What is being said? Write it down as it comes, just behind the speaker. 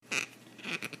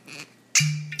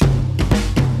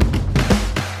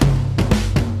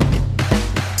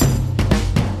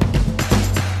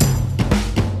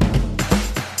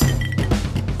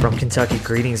Kentucky,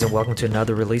 greetings and welcome to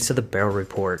another release of the Barrel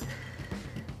Report.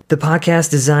 The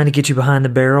podcast designed to get you behind the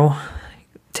barrel,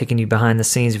 taking you behind the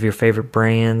scenes of your favorite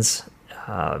brands,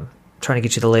 trying to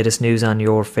get you the latest news on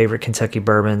your favorite Kentucky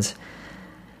bourbons.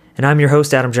 And I'm your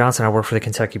host, Adam Johnson. I work for the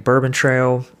Kentucky Bourbon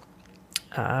Trail.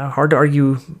 Hard to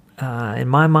argue, in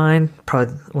my mind,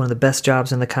 probably one of the best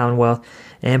jobs in the Commonwealth.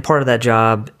 And part of that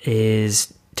job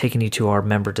is taking you to our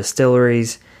member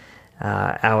distilleries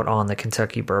out on the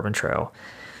Kentucky Bourbon Trail.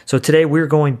 So today we're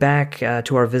going back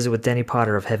to our visit with Denny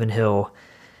Potter of Heaven Hill.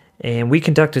 And we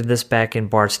conducted this back in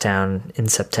Bardstown in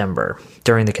September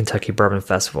during the Kentucky Bourbon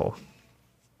Festival.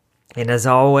 And as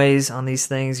always on these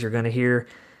things, you're going to hear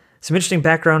some interesting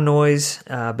background noise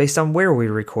based on where we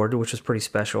recorded, which was pretty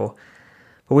special.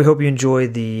 But we hope you enjoy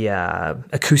the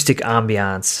acoustic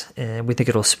ambiance, and we think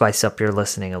it'll spice up your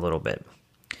listening a little bit.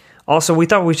 Also, we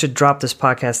thought we should drop this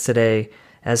podcast today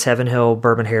as Heaven Hill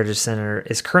Bourbon Heritage Center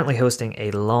is currently hosting a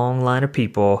long line of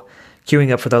people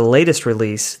queuing up for the latest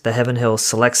release, the Heaven Hill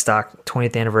Select Stock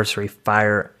 20th Anniversary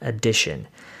Fire Edition.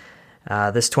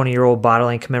 This 20-year-old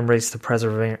bottling commemorates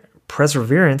the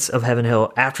perseverance of Heaven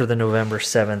Hill after the November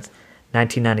 7th,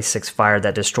 1996 fire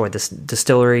that destroyed this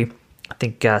distillery. I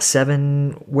think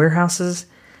 7 warehouses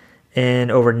and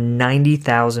over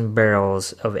 90,000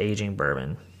 barrels of aging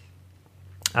bourbon.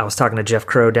 I was talking to Jeff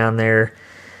Crow down there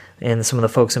and some of the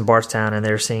folks in Bardstown, and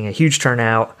they're seeing a huge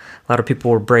turnout. A lot of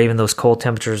people were braving those cold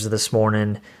temperatures this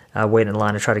morning, waiting in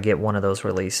line to try to get one of those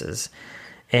releases.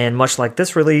 And much like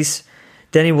this release,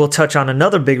 Denny will touch on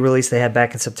another big release they had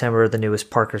back in September, the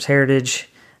newest Parker's Heritage,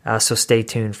 so stay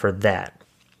tuned for that.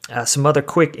 Some other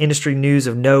quick industry news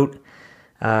of note.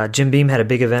 Jim Beam had a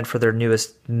big event for their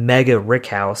newest mega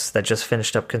rickhouse that just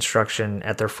finished up construction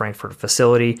at their Frankfurt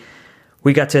facility.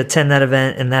 We got to attend that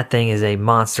event, and that thing is a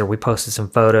monster. We posted some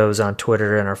photos on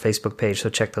Twitter and our Facebook page,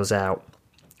 so check those out.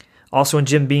 Also in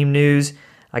Jim Beam news,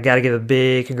 I got to give a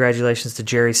big congratulations to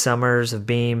Jerry Summers of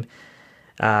Beam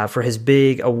for his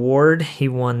big award. He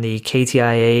won the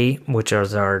KTIA, which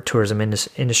is our Tourism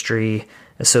Industry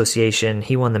Association.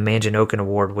 He won the Manjanokin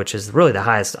Award, which is really the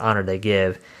highest honor they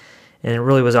give. And it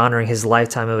really was honoring his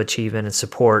lifetime of achievement and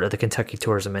support of the Kentucky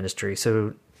tourism industry.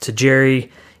 So to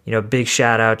Jerry, big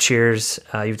shout out, cheers.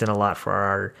 You've done a lot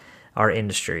for our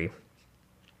industry.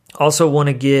 Also want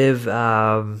to give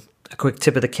a quick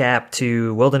tip of the cap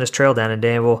to Wilderness Trail down in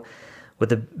Danville with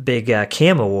the big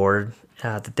CAM award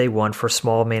that they won for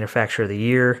Small Manufacturer of the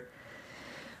Year.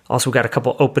 Also got a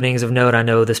couple openings of note. I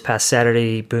know this past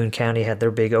Saturday, Boone County had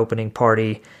their big opening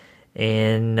party.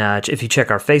 And if you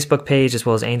check our Facebook page as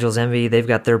well as Angels Envy, they've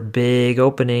got their big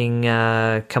opening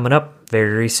coming up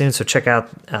very soon. So check out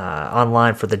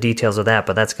online for the details of that,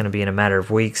 but that's going to be in a matter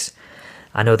of weeks.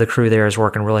 I know the crew there is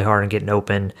working really hard on getting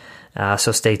open,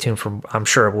 so stay tuned for, I'm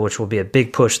sure, which will be a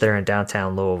big push there in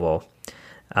downtown Louisville.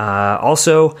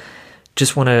 Also,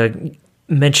 just want to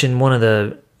mention one of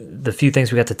the few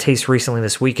things we got to taste recently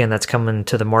this weekend that's coming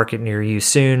to the market near you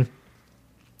soon.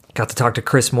 Got to talk to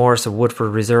Chris Morris of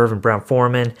Woodford Reserve and Brown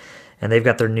Foreman, and they've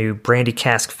got their new brandy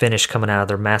cask finish coming out of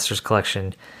their Masters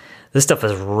collection. This stuff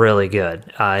is really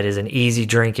good. It is an easy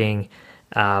drinking,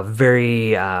 it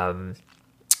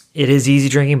is easy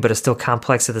drinking, but it's still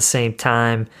complex at the same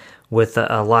time with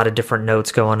a lot of different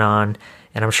notes going on,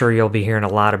 and I'm sure you'll be hearing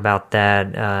a lot about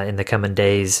that in the coming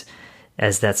days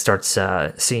as that starts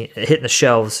hitting the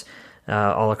shelves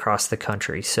all across the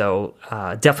country. So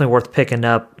definitely worth picking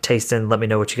up, tasting. Let me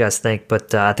know what you guys think.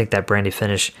 But I think that brandy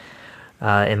finish,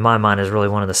 in my mind, is really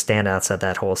one of the standouts of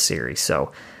that whole series.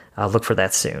 So look for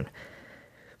that soon.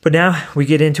 But now we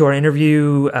get into our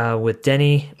interview with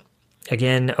Denny.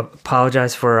 Again,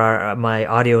 apologize for my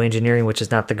audio engineering, which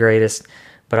is not the greatest,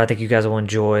 but I think you guys will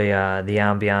enjoy the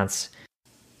ambiance.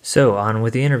 So on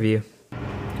with the interview.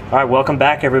 All right, welcome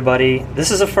back, everybody.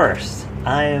 This is a first.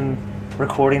 I am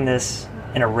recording this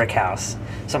in a rickhouse,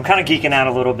 so I'm kind of geeking out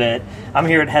a little bit. I'm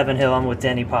here at Heaven Hill. I'm with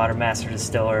Denny Potter, Master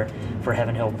Distiller for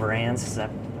Heaven Hill Brands. Is that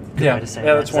a good way to say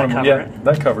that? That's one.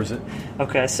 That covers it.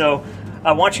 Okay, so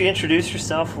I want you to introduce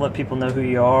yourself, let people know who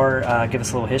you are, give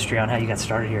us a little history on how you got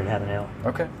started here at Heaven Hill.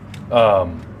 Okay.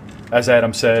 As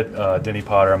Adam said, Denny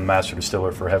Potter, I'm a Master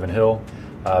Distiller for Heaven Hill.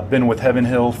 I've been with Heaven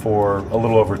Hill for a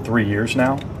little over 3 years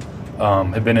now.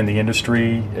 Have been in the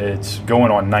industry. It's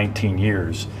going on 19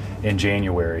 years in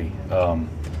January.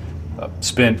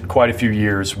 Spent quite a few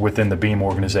years within the Beam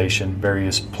organization,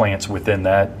 various plants within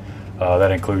that.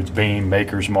 That includes Beam,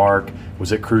 Maker's Mark,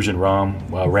 was at Cruisin' Rum,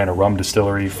 ran a rum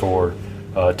distillery for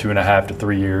 2.5 to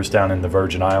 3 years down in the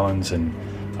Virgin Islands, and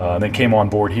then came on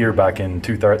board here back in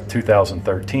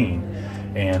 2013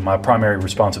 And my primary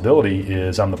responsibility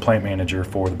is I'm the plant manager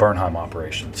for the Bernheim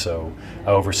operation. So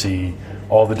I oversee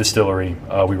all the distillery.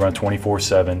 We run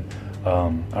 24/7.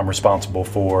 I'm responsible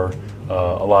for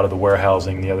a lot of the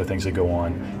warehousing, the other things that go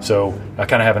on. So I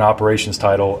kind of have an operations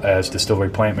title as distillery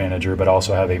plant manager, but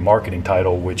also have a marketing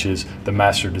title, which is the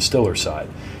Master Distiller side.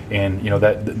 And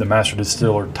that the Master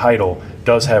Distiller title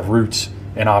does have roots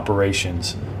in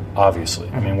operations, obviously.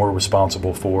 I mean, we're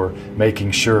responsible for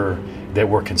making sure that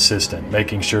we're consistent,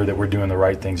 making sure that we're doing the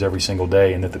right things every single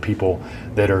day, and that the people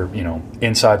that are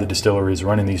inside the distilleries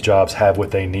running these jobs have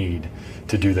what they need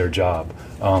to do their job.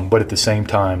 But at the same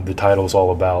time, the title is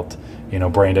all about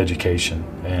brand education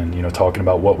and talking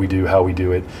about what we do, how we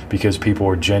do it, because people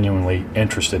are genuinely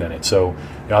interested in it. So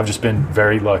I've just been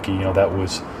very lucky. That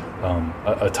was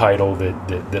a title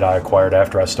that I acquired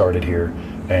after I started here,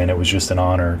 and it was just an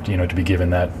honor to be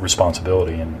given that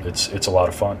responsibility, and it's a lot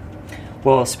of fun.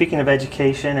 Well, speaking of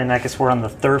education, and I guess we're on the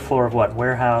third floor of what,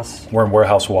 warehouse? We're in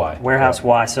Warehouse Y. Warehouse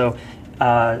Y. So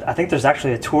I think there's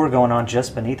actually a tour going on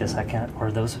just beneath us.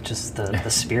 Or those are just the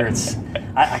spirits.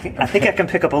 I think I can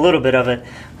pick up a little bit of it,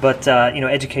 but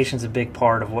education's a big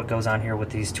part of what goes on here with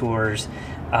these tours.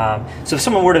 So if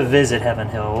someone were to visit Heaven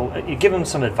Hill, you give them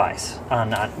some advice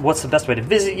on what's the best way to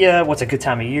visit you, what's a good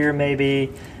time of year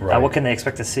maybe, right. What can they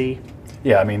expect to see?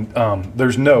 Yeah, I mean,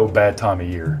 there's no bad time of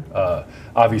year.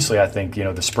 Obviously, I think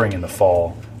the spring and the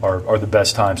fall are the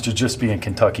best times to just be in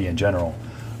Kentucky in general.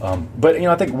 But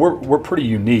I think we're pretty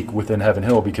unique within Heaven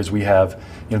Hill because we have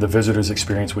the visitors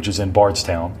experience, which is in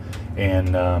Bardstown,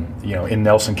 and in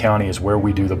Nelson County is where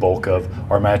we do the bulk of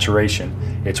our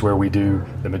maturation. It's where we do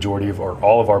the majority of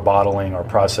all of our bottling, our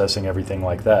processing, everything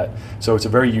like that. So it's a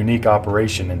very unique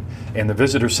operation, and the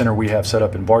visitor center we have set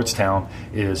up in Bardstown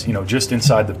is just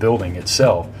inside the building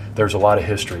itself. There's a lot of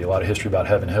history about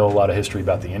Heaven Hill, a lot of history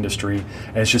about the industry,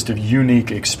 and it's just a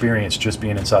unique experience just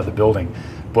being inside the building.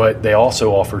 But they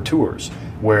also offer tours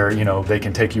where they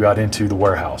can take you out into the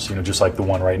warehouse, just like the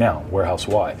one right now, Warehouse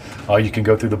Y. You can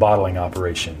go through the bottling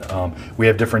operation. We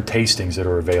have different tastings that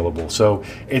are available. So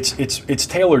it's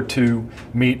tailored to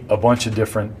meet a bunch of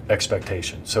different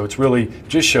expectations. So it's really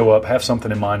just show up, have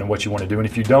something in mind and what you want to do. And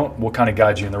if you don't, we'll kind of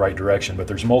guide you in the right direction. But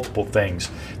there's multiple things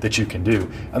that you can do.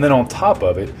 And then on top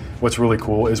of it, what's really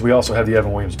cool is we also have the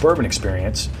Evan Williams Bourbon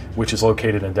Experience, which is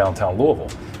located in downtown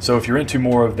Louisville. So if you're into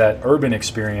more of that urban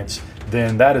experience,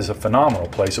 then that is a phenomenal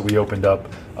place that we opened up.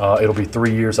 It'll be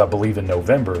 3 years, I believe, in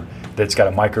November. That's got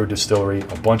a micro distillery,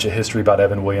 a bunch of history about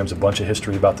Evan Williams, a bunch of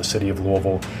history about the city of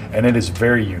Louisville, and it is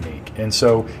very unique. And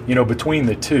so, between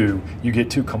the two, you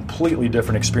get two completely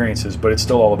different experiences, but it's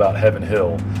still all about Heaven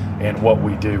Hill and what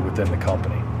we do within the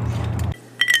company.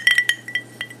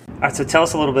 All right, so tell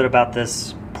us a little bit about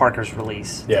this Parker's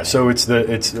release. Yeah, so it's the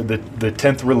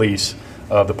 10th release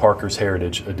of the Parker's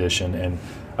Heritage Edition, and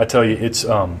I tell you, it's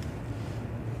a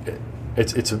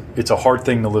hard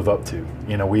thing to live up to.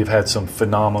 We've had some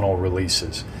phenomenal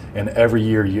releases, and every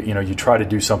year you try to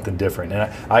do something different.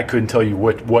 And I couldn't tell you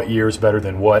what year is better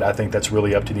than what. I think that's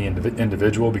really up to the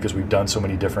individual because we've done so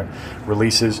many different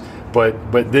releases.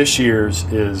 But this year's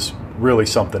is really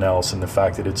something else in the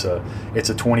fact that it's a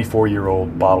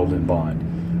 24-year-old bottled in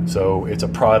bond. So it's a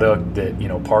product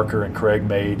that Parker and Craig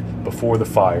made before the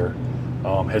fire.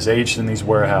 Has aged in these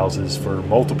warehouses for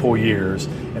multiple years,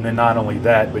 and then not only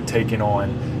that, but taken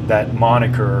on that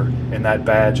moniker and that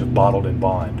badge of bottled in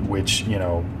bond, which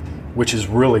is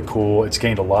really cool. It's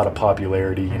gained a lot of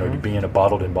popularity. Being a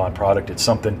bottled in bond product, it's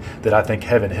something that I think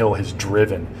Heaven Hill has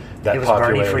driven that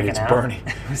popularity. It's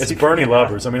Bernie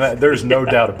lovers. I mean, there's no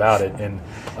doubt about it, and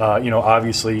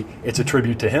obviously it's a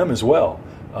tribute to him as well.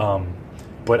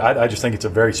 But I just think it's a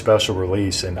very special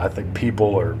release, and I think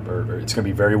people it's going to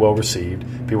be very well received.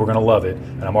 People are going to love it,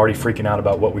 and I'm already freaking out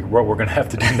about what we're going to have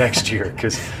to do next year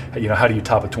because, how do you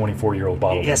top a 24-year-old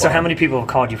bottle? Yeah. So how many people have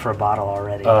called you for a bottle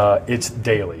already? It's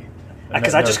daily.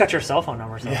 Because I just got your cell phone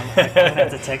number, so I'm going to have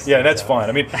to text you. Yeah, that's fine.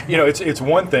 I mean, it's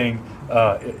one thing.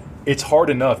 It's hard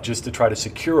enough just to try to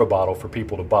secure a bottle for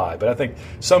people to buy, but I think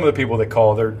some of the people that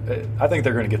call, I think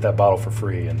they're going to get that bottle for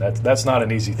free, and that's not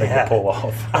an easy thing to pull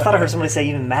off. I thought I heard somebody say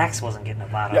even Max wasn't getting a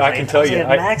bottle. Yeah, I can tell you,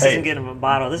 Max isn't getting a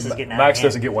bottle. This is getting out of hand. Max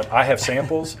doesn't get one. I have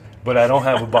samples, but I don't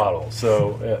have a bottle.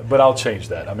 So, but I'll change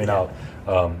that. I mean,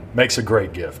 makes a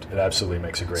great gift. It absolutely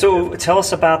makes a great gift. So tell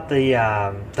us about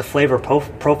the flavor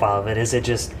profile of it. Is it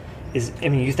just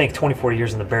you think 24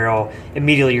 years in the barrel,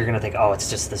 immediately you're going to think, oh, it's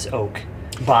just this oak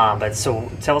bomb. But so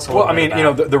tell us a little bit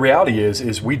about the reality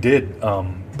is we did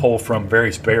pull from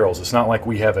various barrels. It's not like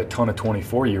we have a ton of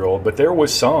 24-year-old, but there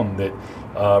was some that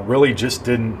really just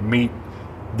didn't meet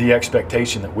the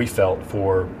expectation that we felt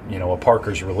for, a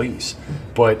Parker's release.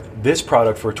 But this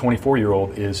product for a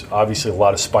 24-year-old is obviously a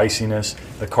lot of spiciness,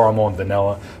 the caramel and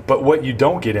vanilla. But what you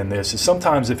don't get in this is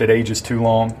sometimes if it ages too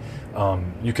long,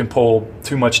 you can pull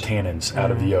too much tannins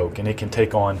out of the oak, and it can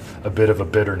take on a bit of a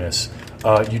bitterness.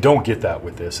 You don't get that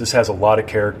with this. This has a lot of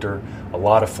character, a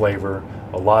lot of flavor,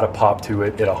 a lot of pop to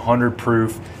it. At 100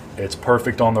 proof, it's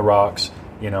perfect on the rocks.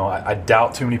 I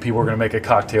doubt too many people are going to make a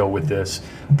cocktail with this,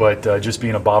 but just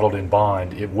being a bottled in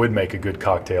bond, it would make a good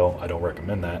cocktail. I don't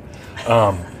recommend that.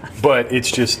 But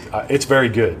it's just, it's very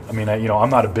good. I mean, I'm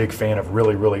not a big fan of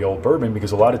really, really old bourbon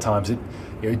because a lot of times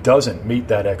it doesn't meet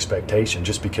that expectation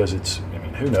just because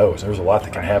who knows? There's a lot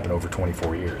that can happen over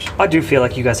 24 years. I do feel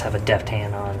like you guys have a deft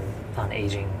hand on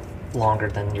aging longer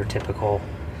than your typical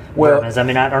bourbons. I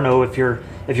mean, I don't know if you're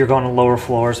going to lower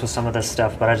floors with some of this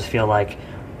stuff, but I just feel like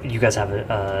you guys have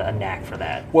a knack for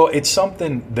that. Well, it's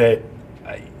something that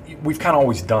we've kind of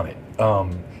always done it.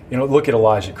 Look at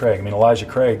Elijah Craig. I mean, Elijah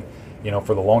Craig,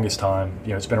 for the longest time,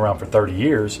 it's been around for 30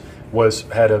 years,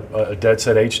 had a dead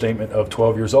set age statement of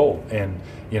 12 years old. And,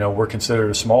 we're considered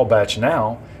a small batch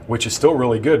now, which is still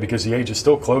really good because the age is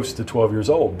still close to 12 years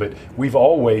old. But we've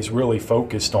always really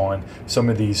focused on some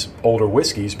of these older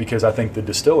whiskeys because I think the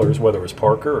distillers, whether it was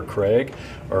Parker or Craig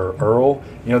or Earl,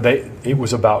 it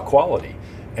was about quality.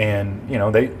 And,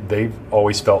 they've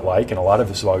always felt like, and a lot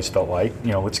of us have always felt like,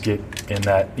 let's get in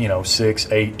that,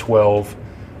 6, 8,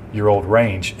 12-year-old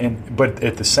range. But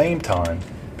at the same time,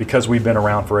 because we've been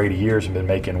around for 80 years and been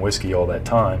making whiskey all that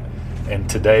time, and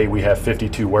today we have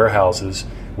 52 warehouses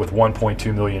with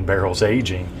 1.2 million barrels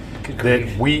aging,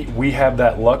 that we have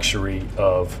that luxury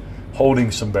of holding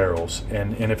some barrels.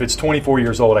 And if it's 24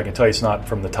 years old, I can tell you it's not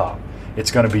from the top. It's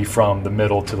going to be from the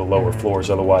middle to the lower floors.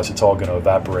 Otherwise, it's all going to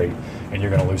evaporate, and you're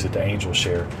going to lose it to angel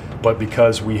share. But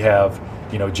because we have,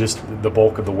 just the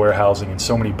bulk of the warehousing and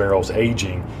so many barrels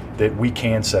aging, that we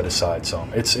can set aside some.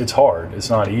 It's hard. It's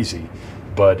not easy.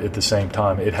 But at the same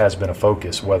time, it has been a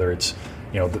focus, whether it's,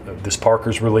 this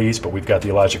Parker's release, but we've got the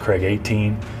Elijah Craig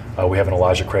 18. We have an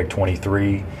Elijah Craig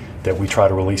 23 that we try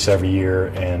to release every year.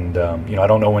 And, I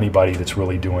don't know anybody that's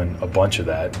really doing a bunch of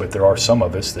that, but there are some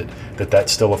of us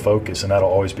that's still a focus, and that'll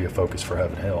always be a focus for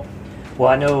Heaven Hill. Well,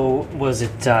 I know, was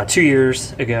it 2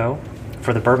 years ago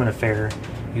for the Bourbon Affair,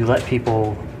 you let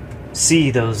people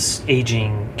see those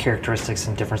aging characteristics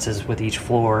and differences with each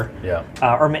floor. Yeah.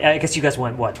 Or I guess you guys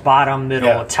went, bottom,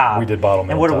 middle, top? We did bottom,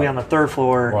 middle, and what top. are we on the third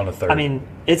floor? We're on the third. I mean,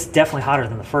 it's definitely hotter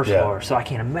than the first floor, so I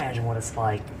can't imagine what it's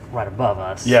like right above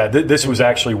us. Yeah, this was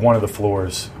actually one of the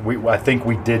floors. I think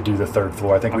we did do the third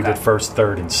floor. I think we did first,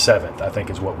 third, and seventh, I think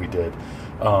is what we did.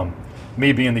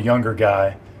 Me being the younger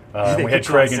guy, we had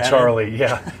Craig and Charlie.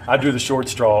 Yeah, I drew the short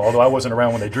straw, although I wasn't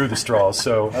around when they drew the straws,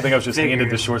 so I think I was just handed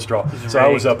the short straw. So I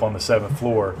was up on the 7th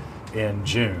floor in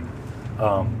June.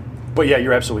 But yeah,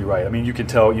 you're absolutely right. I mean, you can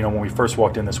tell, when we first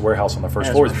walked in this warehouse on the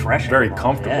first floor, it's very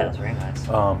comfortable. Yeah, it's very nice.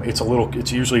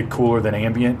 It's usually cooler than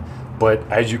ambient, but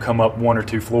as you come up 1 or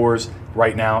 2 floors,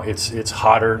 right now it's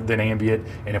hotter than ambient.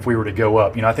 And if we were to go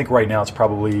up, I think right now it's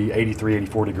probably 83,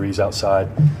 84 degrees outside.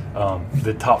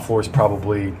 The top floor is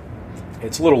probably,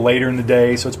 it's a little later in the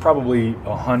day, so it's probably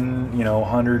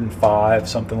 105,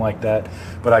 something like that.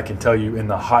 But I can tell you, in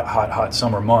the hot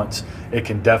summer months, it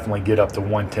can definitely get up to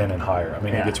 110 and higher. I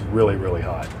mean, It gets really, really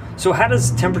hot. So how does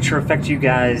temperature affect you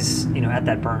guys, at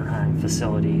that Bernheim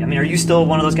facility? I mean, are you still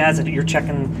one of those guys that you're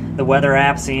checking the weather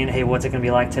app, seeing, hey, what's it going to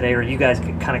be like today? Or you guys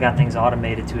kind of got things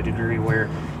automated to a degree where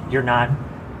you're not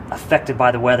affected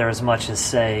by the weather as much as,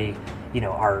 say,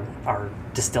 our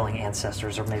distilling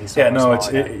ancestors, or maybe some. Yeah, no,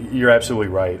 you're absolutely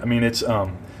right. I mean, it's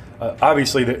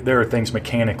obviously there are things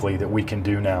mechanically that we can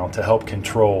do now to help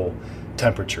control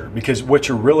temperature, because what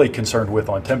you're really concerned with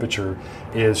on temperature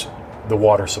is the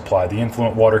water supply, the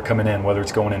influent water coming in, whether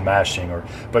it's going in mashing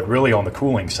but really on the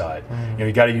cooling side.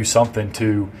 You got to use something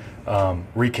to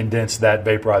recondense that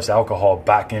vaporized alcohol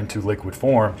back into liquid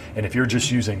form. And if you're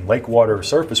just using lake water or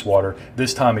surface water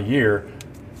this time of year,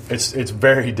 it's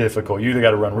very difficult. You either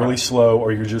got to run really slow,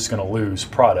 or you're just going to lose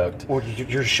product. Or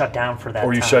you're shut down for that.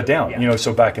 Or you time. shut down. Yeah.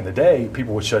 So back in the day,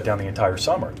 people would shut down the entire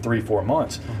summer, 3-4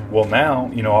 months. Well, now,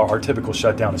 our typical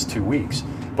shutdown is 2 weeks.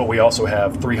 But we also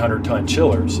have 300-ton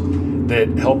chillers that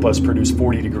help us produce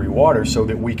 40-degree water so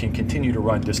that we can continue to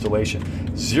run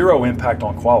distillation. Zero impact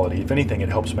on quality. If anything, it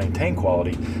helps maintain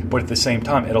quality. But at the same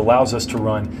time, it allows us to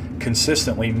run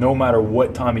consistently no matter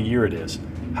what time of year it is.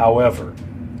 However,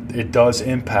 it does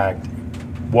impact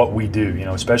what we do,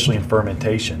 especially in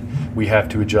fermentation. We have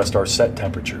to adjust our set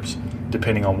temperatures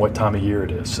depending on what time of year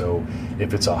it is. So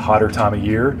if it's a hotter time of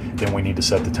year, then we need to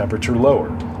set the temperature lower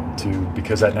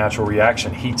because that natural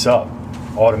reaction heats up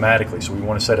automatically. So we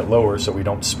want to set it lower so we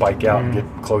don't spike out and get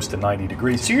close to 90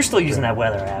 degrees. So you're still using that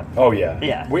weather app? Oh yeah,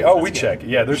 yeah. We check.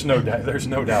 Yeah, there's no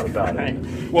doubt about right.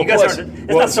 it. Well, you guys it's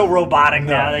not so robotic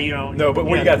now that you don't. No, but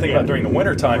what you got to think about during the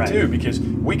winter time too, because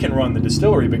we can run the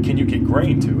distillery, but can you get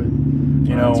grain to it?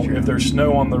 You know, if there's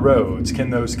snow on the roads, can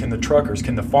the truckers,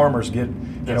 can the farmers get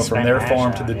from their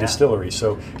farm to the distillery?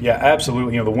 So yeah,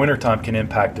 absolutely. The wintertime can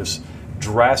impact us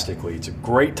drastically. It's a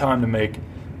great time to make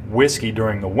whiskey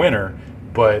during the winter,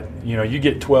 but you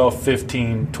get 12,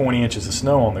 15, 20 inches of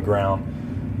snow on the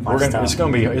ground. It's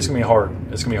gonna be hard.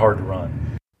 It's gonna be hard to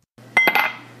run.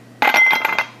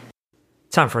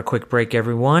 Time for a quick break,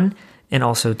 everyone, and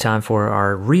also time for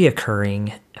our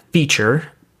reoccurring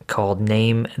feature called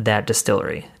Name That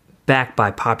Distillery, backed by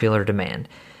popular demand.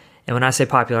 And when I say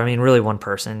popular, I mean really one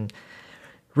person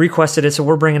requested it, so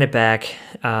we're bringing it back,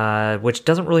 which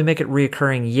doesn't really make it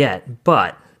reoccurring yet,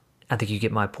 but I think you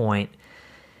get my point,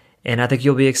 and I think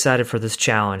you'll be excited for this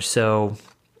challenge. So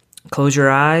close your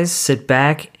eyes, sit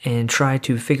back, and try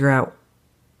to figure out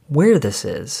where this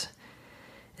is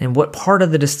and what part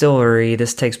of the distillery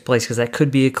this takes place, because that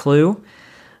could be a clue.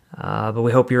 But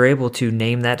we hope you're able to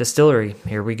name that distillery.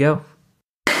 Here we go.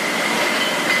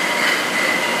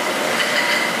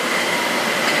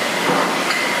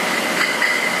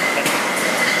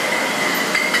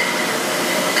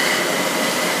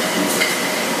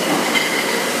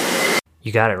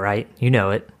 You got it right. You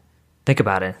know it. Think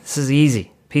about it. This is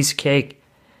easy. Piece of cake.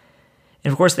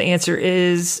 And of course, the answer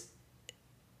is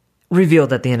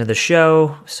revealed at the end of the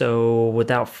show. So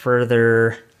without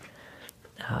further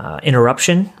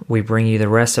interruption, we bring you the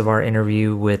rest of our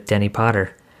interview with Denny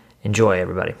Potter. Enjoy,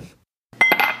 everybody.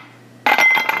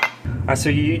 All right, so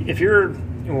if you're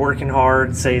working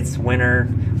hard, say it's winter,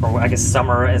 or I guess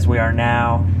summer as we are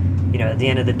now, at the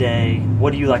end of the day,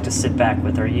 what do you like to sit back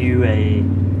with? Are you a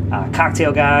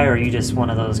cocktail guy, or are you just one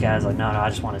of those guys like, no, I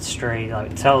just want it straight?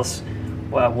 Like, tell us,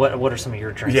 what are some of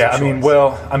your drinks? Yeah,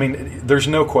 I mean, there's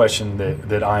no question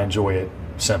that I enjoy it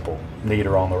simple, neat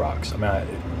or on the rocks. I mean,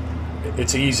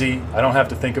 it's easy. I don't have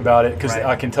to think about it, because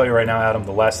I can tell you right now, Adam,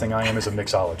 the last thing I am is a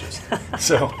mixologist.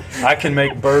 So I can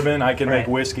make bourbon, I can make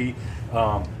whiskey.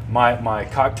 My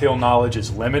cocktail knowledge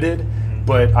is limited,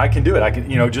 but I can do it. I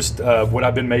can, what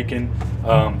I've been making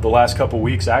the last couple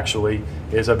weeks actually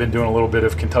is I've been doing a little bit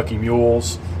of Kentucky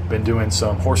Mules, been doing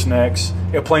some horse necks,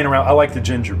 playing around. I like the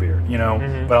ginger beer,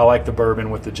 but I like the bourbon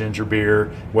with the ginger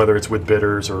beer, whether it's with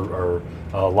bitters or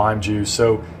lime juice.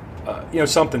 So,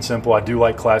 something simple. I do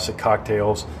like classic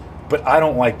cocktails, but I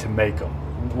don't like to make them.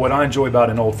 What I enjoy about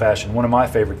an old fashioned, one of my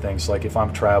favorite things, like if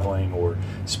I'm traveling or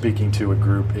speaking to a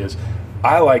group, is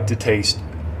I like to taste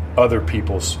other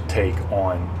people's take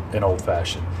on an old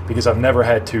fashioned, because I've never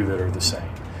had two that are the same.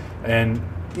 And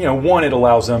one, it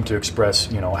allows them to express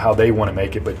how they want to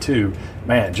make it, but two,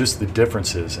 man, just the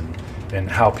differences and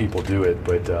how people do it.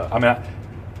 But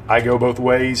I go both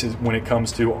ways when it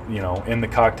comes to in the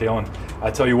cocktail. And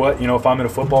I tell you what, if I'm in a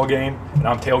football game and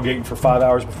I'm tailgating for 5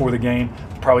 hours before the game,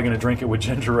 I'm probably going to drink it with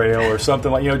ginger ale or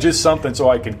something like just something so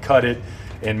I can cut it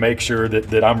and make sure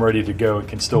that I'm ready to go and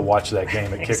can still watch that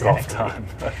game at kickoff time.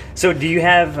 So do you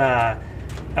have,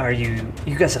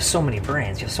 you guys have so many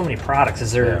brands, you have so many products.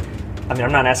 Is there, I mean,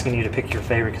 I'm not asking you to pick your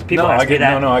favorite, because people ask me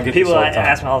that. I get people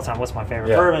ask me all the time, what's my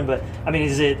favorite bourbon? But I mean,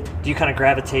 do you kind of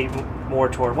gravitate more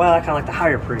toward, I kind of like the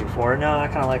higher proof, or no, I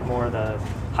kind of like more of the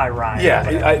high rye?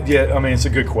 I mean, it's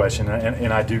a good question,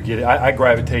 and I do get it. I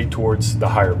gravitate towards the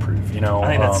higher proof,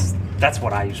 I think that's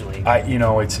what I usually.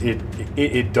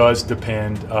 It does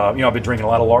depend. I've been drinking a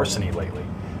lot of Larceny lately.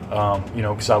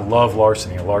 Because I love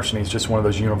Larceny. And Larceny is just one of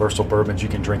those universal bourbons. You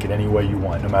can drink it any way you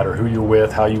want, no matter who you're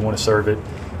with, how you want to serve it.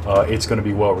 It's going to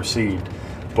be well received.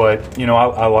 But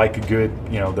I like a good.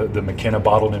 The McKenna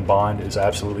Bottled in Bond is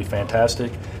absolutely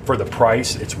fantastic. For the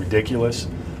price, it's ridiculous.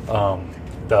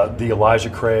 The Elijah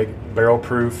Craig Barrel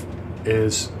Proof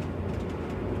is.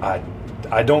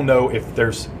 I don't know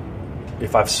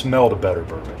if I've smelled a better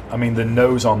bourbon. I mean, the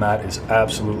nose on that is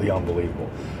absolutely unbelievable.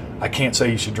 I can't say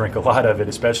you should drink a lot of it,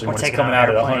 especially when it's coming out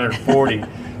at 140.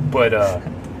 But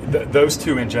those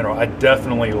two in general, I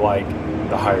definitely like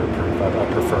the higher proof.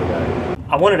 I prefer that.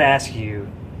 I wanted to ask you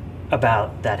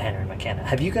about that Henry McKenna.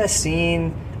 Have you guys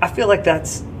seen? I feel like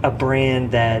that's a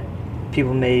brand that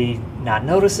people may not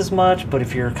notice as much, but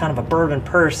if you're kind of a bourbon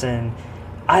person,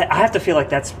 I have to feel like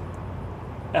that's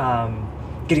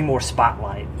getting more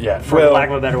spotlight, for lack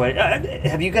of a better way.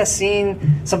 Have you guys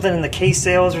seen something in the case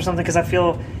sales or something? Because I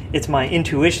feel it's my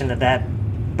intuition that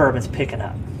bourbon's picking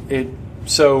up.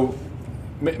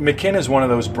 McKenna is one of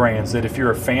those brands that if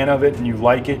you're a fan of it and you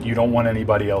like it, you don't want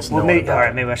anybody else knowing about it. All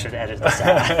right, maybe I should edit this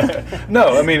out.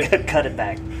 No, I mean... Cut it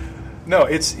back. No,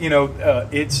 it's no.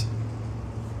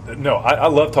 I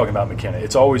love talking about McKenna.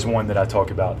 It's always one that I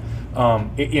talk about.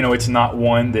 It's not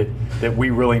one that we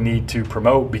really need to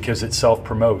promote because it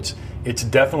self-promotes. It's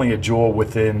definitely a jewel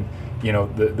within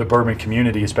the bourbon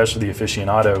community, especially the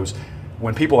aficionados.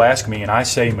 When people ask me and I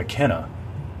say McKenna,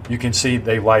 you can see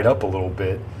they light up a little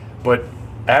bit. But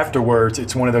afterwards,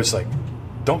 it's one of those like,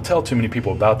 don't tell too many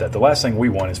people about that. The last thing we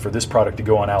want is for this product to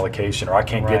go on allocation, or I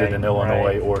can't get it in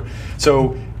Illinois, or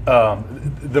so.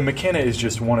 The McKenna is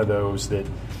just one of those that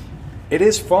it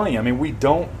is funny. I mean, we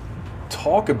don't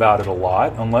talk about it a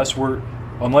lot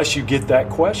unless you get that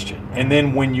question, and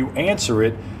then when you answer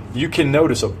it, you can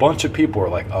notice a bunch of people are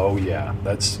like, "Oh yeah,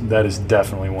 that is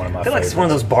definitely one of my." I feel favorites. like it's one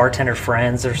of those bartender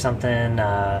friends or something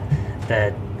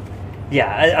that.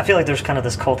 Yeah, I feel like there's kind of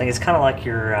this cult thing. It's kind of like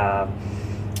your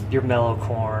mellow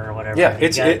corn or whatever. Yeah,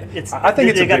 I think it's a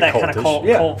bit that cultish. kind of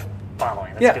cult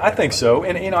following. That's I think so,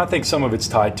 and I think some of it's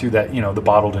tied to that, the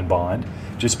bottled in bond,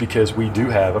 just because we do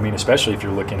have. I mean, especially if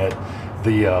you're looking at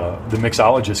the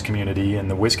mixologist community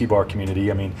and the whiskey bar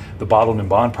community. I mean, the bottled in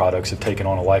bond products have taken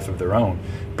on a life of their own,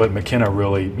 but McKenna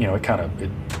really,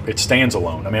 it stands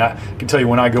alone. I mean, I can tell you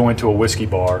when I go into a whiskey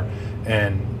bar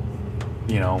and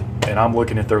I'm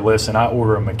looking at their list and I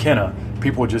order a McKenna,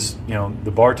 people just,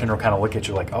 the bartender will kind of look at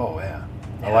you like, oh yeah,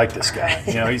 I like this guy.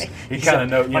 He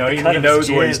kind of he knows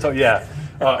what he's talking. Yeah.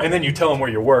 And then you tell them where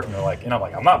you work, and they're like, and I'm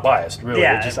like, I'm not biased, really.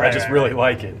 Yeah, I just really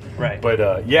like it. Right.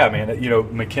 But yeah,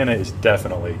 man, McKenna is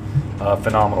definitely a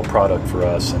phenomenal product for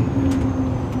us, and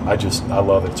I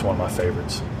love it. It's one of my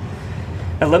favorites.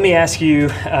 Now, let me ask you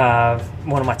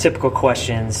one of my typical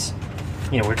questions.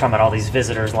 We're talking about all these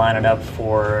visitors lining up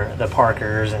for the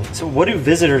Parkers, and so what do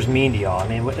visitors mean to y'all? I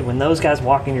mean, when those guys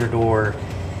walk in your door,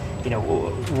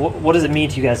 what does it mean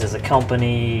to you guys as a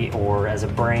company or as a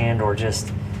brand, or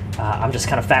just? I'm just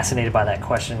kind of fascinated by that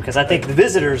question because I think the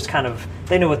visitors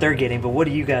they know what they're getting, but what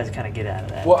do you guys kind of get out of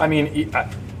that? Well, I mean,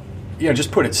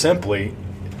 just put it simply,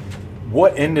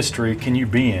 what industry can you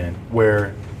be in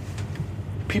where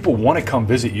people want to come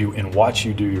visit you and watch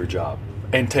you do your job?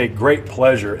 And take great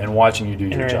pleasure in watching you do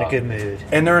your job. And they're in a good mood.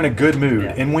 And they're in a good mood.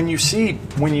 Yeah. And when you see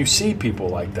people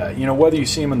like that, whether you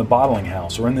see them in the bottling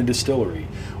house or in the distillery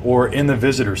or in the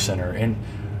visitor center, and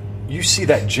you see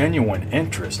that genuine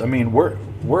interest. I mean,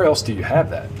 where else do you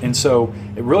have that? And so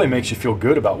it really makes you feel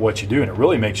good about what you do, and it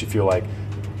really makes you feel like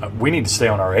we need to stay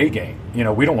on our A game.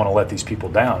 We don't want to let these people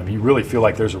down. I mean, you really feel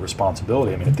like there's a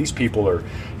responsibility. I mean, if these people are,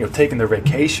 taking their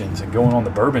vacations and going on the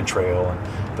Bourbon Trail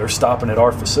and they're stopping at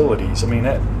our facilities, I mean,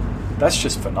 that's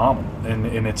just phenomenal. And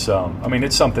it's,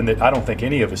 it's something that I don't think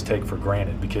any of us take for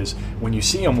granted, because when you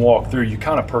see them walk through, you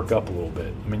kind of perk up a little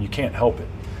bit. I mean, you can't help it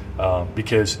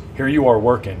because here you are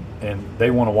working and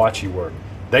they want to watch you work.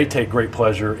 They take great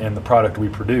pleasure in the product we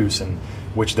produce, and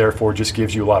which therefore just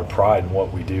gives you a lot of pride in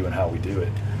what we do and how we do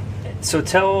it. So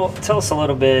tell us a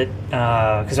little bit,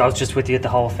 because I was just with you at the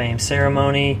Hall of Fame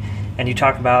ceremony, and you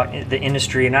talk about the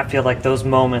industry, and I feel like those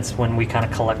moments when we kind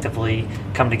of collectively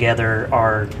come together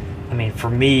are, I mean, for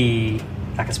me,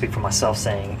 I can speak for myself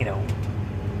saying,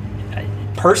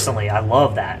 personally, I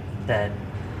love that,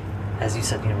 as you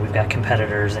said, we've got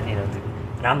competitors, and,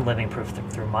 and I'm living proof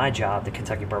through my job, the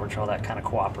Kentucky Bourbon Trail, that kind of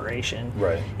cooperation.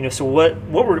 Right. So what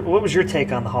was your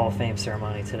take on the Hall of Fame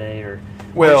ceremony today, or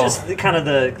just kind of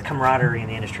the camaraderie in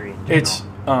the industry? It's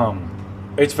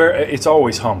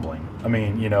always humbling. I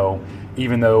mean,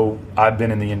 even though I've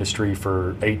been in the industry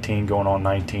for 18, going on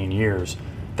 19 years,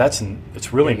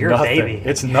 it's really nothing. Baby.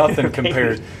 It's nothing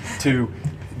compared to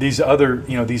these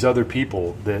other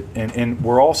people and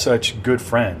we're all such good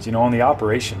friends. On the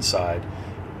operations side,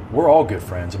 we're all good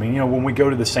friends. I mean, when we go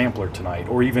to the sampler tonight,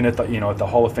 or even at the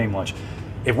Hall of Fame lunch,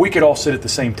 if we could all sit at the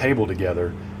same table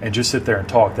together and just sit there and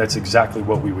talk, that's exactly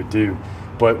what we would do.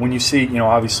 But when you see,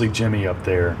 obviously Jimmy up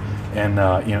there,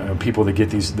 and people that get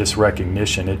this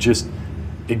recognition,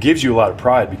 it gives you a lot of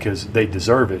pride because they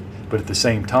deserve it. But at the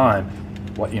same time,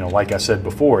 like I said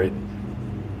before,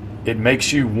 it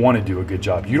makes you want to do a good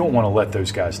job. You don't want to let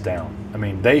those guys down. I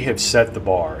mean, they have set the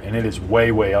bar, and it is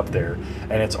way, way up there,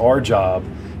 and it's our job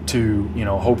to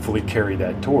hopefully carry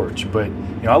that torch. But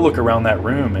I look around that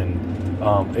room,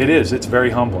 and it's very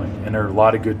humbling, and there are a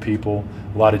lot of good people,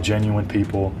 a lot of genuine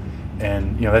people,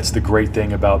 and that's the great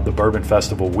thing about the Bourbon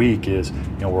Festival week is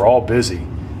we're all busy,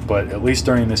 but at least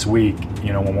during this week,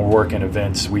 when we're working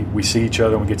events, we see each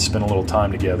other and we get to spend a little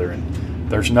time together,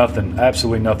 and there's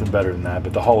absolutely nothing better than that.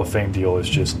 But the Hall of Fame deal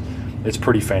is it's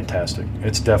pretty fantastic.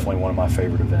 It's definitely one of my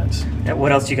favorite events. And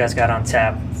what else you guys got on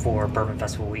tap for Bourbon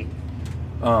Festival week?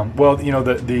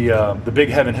 The big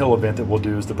Heaven Hill event that we'll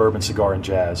do is the Bourbon Cigar and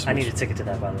Jazz. I need a ticket to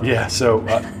that, by the way. Yeah, so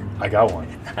I got one.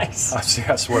 Nice.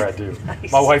 I swear I do.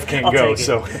 Nice. My wife can't go,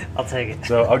 so I'll take it.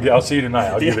 So I'll see you tonight.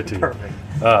 I'll give it to you.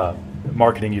 Perfect.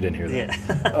 Marketing, you didn't hear that.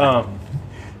 Yeah.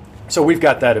 So we've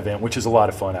got that event, which is a lot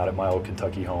of fun out at my old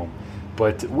Kentucky home.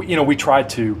 But we try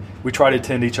to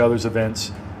attend each other's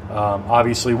events.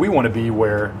 Obviously, we want to be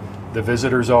where the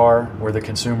visitors are, where the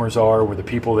consumers are, where the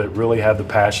people that really have the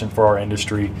passion for our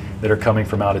industry that are coming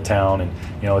from out of town. And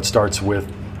it starts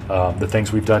with the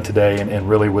things we've done today, and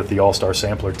really with the All-Star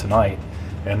Sampler tonight,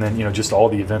 and then just all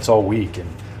the events all week. And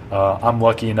I'm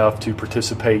lucky enough to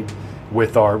participate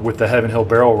with the Heaven Hill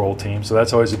Barrel Roll team, so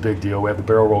that's always a big deal. We have the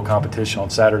barrel roll competition on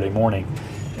Saturday morning,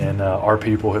 and our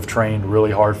people have trained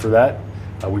really hard for that.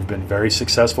 We've been very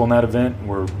successful in that event.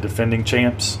 We're defending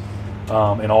champs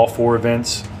in all 4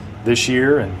 events this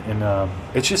year, and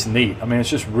it's just neat. I mean, it's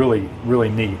just really, really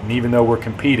neat. And even though we're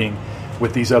competing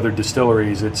with these other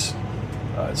distilleries, it's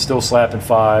still slapping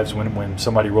 5s when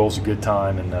somebody rolls a good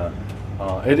time,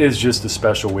 and it is just a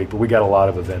special week. But we got a lot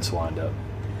of events lined up.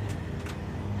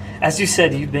 As you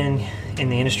said, you've been in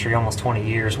the industry almost 20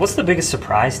 years. What's the biggest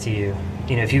surprise to you?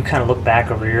 If you kind of look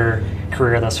back over your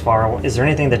career thus far, is there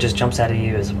anything that just jumps out at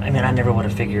you as, I never would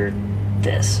have figured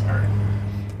this?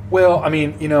 Well,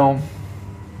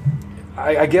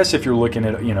 I guess if you're looking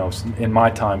at, in my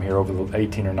time here over the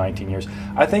 18 or 19 years,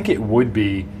 I think it would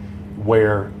be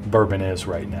where bourbon is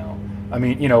right now.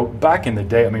 Back in the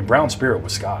day, brown spirit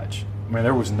was Scotch.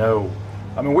 There was no,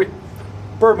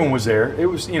 bourbon was there. It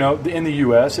was, in the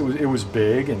U.S. it was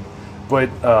big,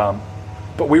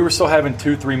 but we were still having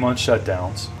 2-3 month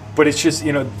shutdowns. But it's just,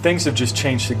 things have just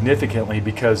changed significantly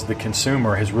because the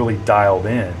consumer has really dialed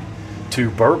in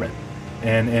to bourbon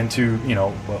and to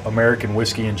American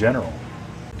whiskey in general.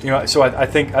 So I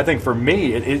think for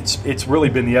me it's really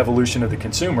been the evolution of the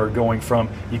consumer going from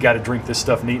you got to drink this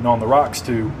stuff neat and on the rocks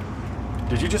to,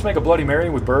 did you just make a Bloody Mary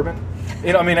with bourbon?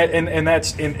 And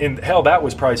that's in hell, that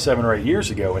was probably 7 or 8 years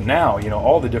ago, and now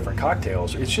all the different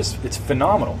cocktails, it's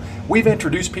phenomenal. We've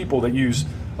introduced people that use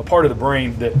a part of the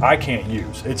brain that I can't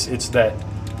use. It's that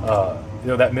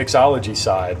that mixology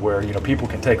side where people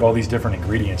can take all these different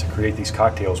ingredients and create these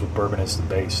cocktails with bourbon as the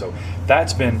base. So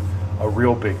that's been a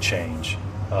real big change,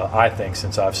 I think,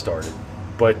 since I've started.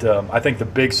 But I think the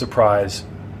big surprise,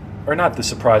 or not the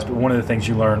surprise, but one of the things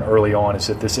you learn early on is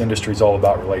that this industry is all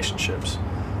about relationships.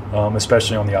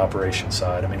 Especially on the operations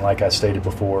side. Like I stated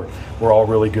before, we're all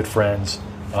really good friends.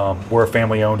 We're a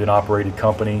family-owned and operated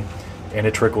company, and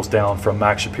it trickles down from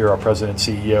Max Shapiro, our president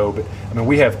and CEO. But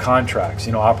we have contracts,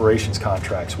 operations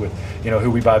contracts with,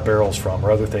 who we buy barrels from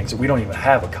or other things that we don't even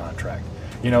have a contract.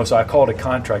 So I call it a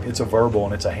contract. It's a verbal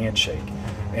and it's a handshake,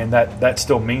 and that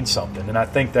still means something. And I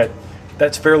think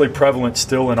that's fairly prevalent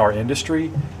still in our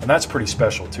industry, and that's pretty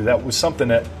special too. That was something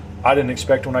that I didn't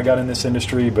expect when I got in this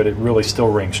industry, but it really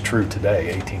still rings true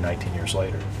today, 18, 19 years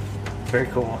later. Very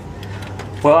cool.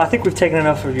 Well, I think we've taken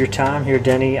enough of your time here,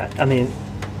 Denny.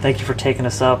 Thank you for taking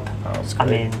us up. Oh, it's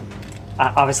great.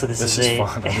 Obviously this is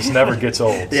fun. This never gets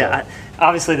old. Yeah,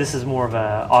 obviously this is more of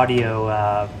an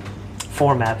audio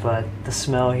format, but the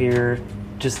smell here,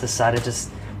 just the sight,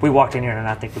 we walked in here and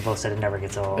I think we both said it never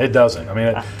gets old. It doesn't.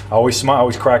 I always smile, I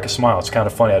always crack a smile. It's kind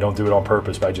of funny. I don't do it on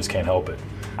purpose, but I just can't help it.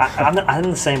 I'm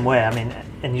the same way.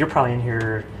 And you're probably in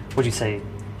here, what'd you say,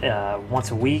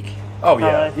 once a week? Oh,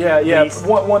 yeah.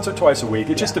 Once or twice a week.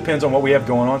 It just depends on what we have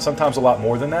going on. Sometimes a lot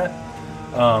more than that.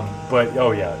 But,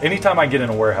 oh, yeah. Anytime I get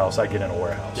in a warehouse, I get in a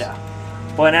warehouse. Yeah.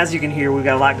 Well, and as you can hear, we've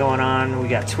got a lot going on. We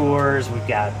got tours, we've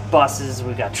got buses,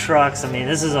 we've got trucks.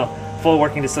 This is a full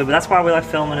working distillery. But that's why we like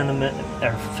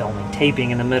taping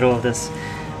in the middle of this.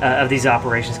 Of these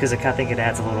operations, because I think it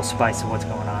adds a little spice to what's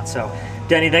going on. So,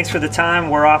 Denny, thanks for the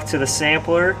time. We're off to the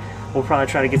sampler. We'll probably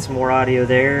try to get some more audio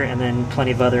there, and then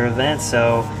plenty of other events.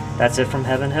 So that's it from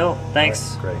Heaven Hill.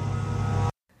 Thanks. Right,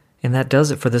 great. And that does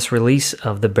it for this release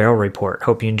of the Barrel Report.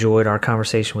 Hope you enjoyed our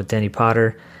conversation with Denny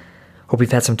Potter. Hope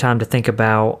you've had some time to think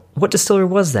about what distillery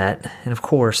was that? And of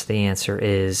course, the answer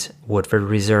is Woodford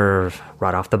Reserve,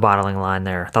 right off the bottling line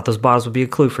there. I thought those bottles would be a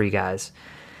clue for you guys.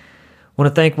 I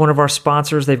want to thank one of our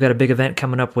sponsors. They've got a big event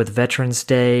coming up with Veterans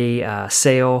Day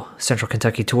sale, Central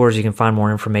Kentucky Tours. You can find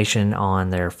more information on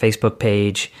their Facebook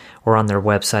page or on their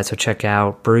website. So check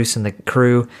out Bruce and the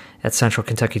crew at Central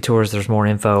Kentucky Tours. There's more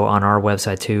info on our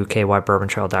website too,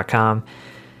 kybourbontrail.com.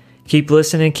 Keep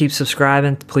listening, keep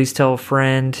subscribing. Please tell a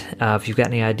friend. If you've got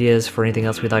any ideas for anything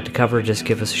else we'd like to cover, just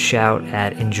give us a shout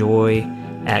at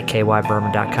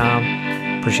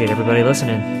enjoy@kybourbon.com. Appreciate everybody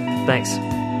listening. Thanks.